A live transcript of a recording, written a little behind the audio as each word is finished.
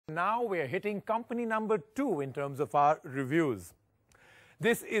Now we're hitting company number 2 in terms of our reviews.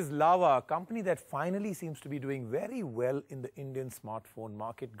 This is Lava, a company that finally seems to be doing very well in the Indian smartphone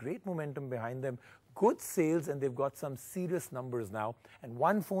market. Great momentum behind them, good sales, and they've got some serious numbers now. And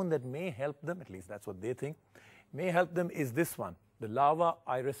one phone that may help them, at least that's what they think, may help them is this one, the Lava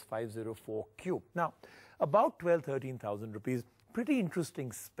Iris 504Q. Now, about 12,000-13,000 rupees, pretty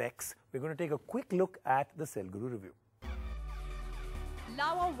interesting specs. We're going to take a quick look at the Cell Guru review.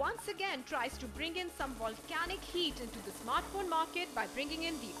 Lava once again tries to bring in some volcanic heat into the smartphone market by bringing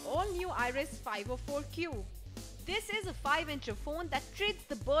in the all-new Iris 504Q. This is a 5-inch phone that treads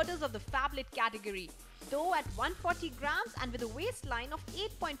the borders of the phablet category. Though at 140 grams and with a waistline of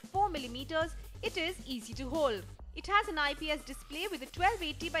 8.4 millimeters, it is easy to hold. It has an IPS display with a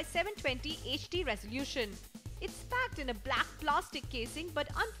 1280 by 720 HD resolution. It's packed in a black plastic casing, but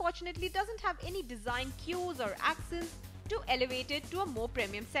unfortunately doesn't have any design cues or accents to elevate it to a more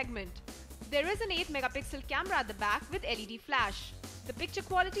premium segment. There is an 8-megapixel camera at the back with LED flash. The picture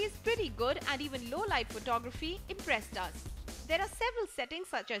quality is pretty good and even low-light photography impressed us. There are several settings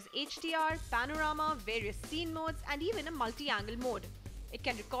such as HDR, panorama, various scene modes and even a multi-angle mode. It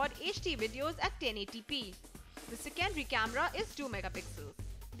can record HD videos at 1080p. The secondary camera is 2 megapixels.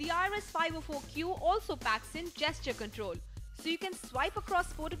 The Iris 504Q also packs in gesture control, so you can swipe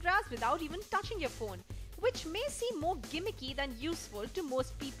across photographs without even touching your phone, which may seem more gimmicky than useful to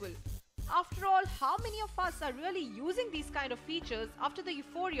most people. After all, how many of us are really using these kind of features after the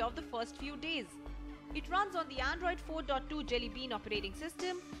euphoria of the first few days? It runs on the Android 4.2 Jelly Bean operating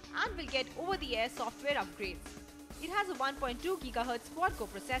system and will get over-the-air software upgrades. It has a 1.2 GHz quad-core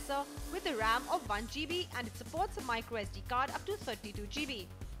processor with a RAM of 1 GB and it supports a microSD card up to 32 GB.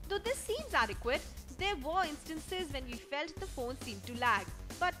 Though this seems adequate, there were instances when we felt the phone seemed to lag,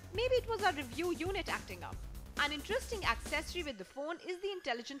 but maybe it was our review unit acting up. An interesting accessory with the phone is the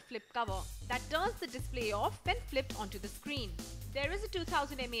intelligent flip cover that turns the display off when flipped onto the screen. There is a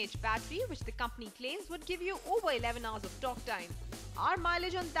 2000 mAh battery which the company claims would give you over 11 hours of talk time. Our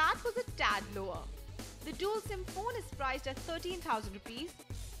mileage on that was a tad lower. The dual SIM phone is priced at 13,000 rupees.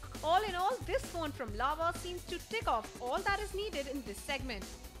 All in all, this phone from Lava seems to tick off all that is needed in this segment.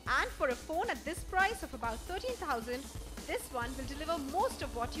 And for a phone at this price of about 13,000, this one will deliver most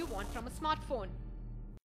of what you want from a smartphone.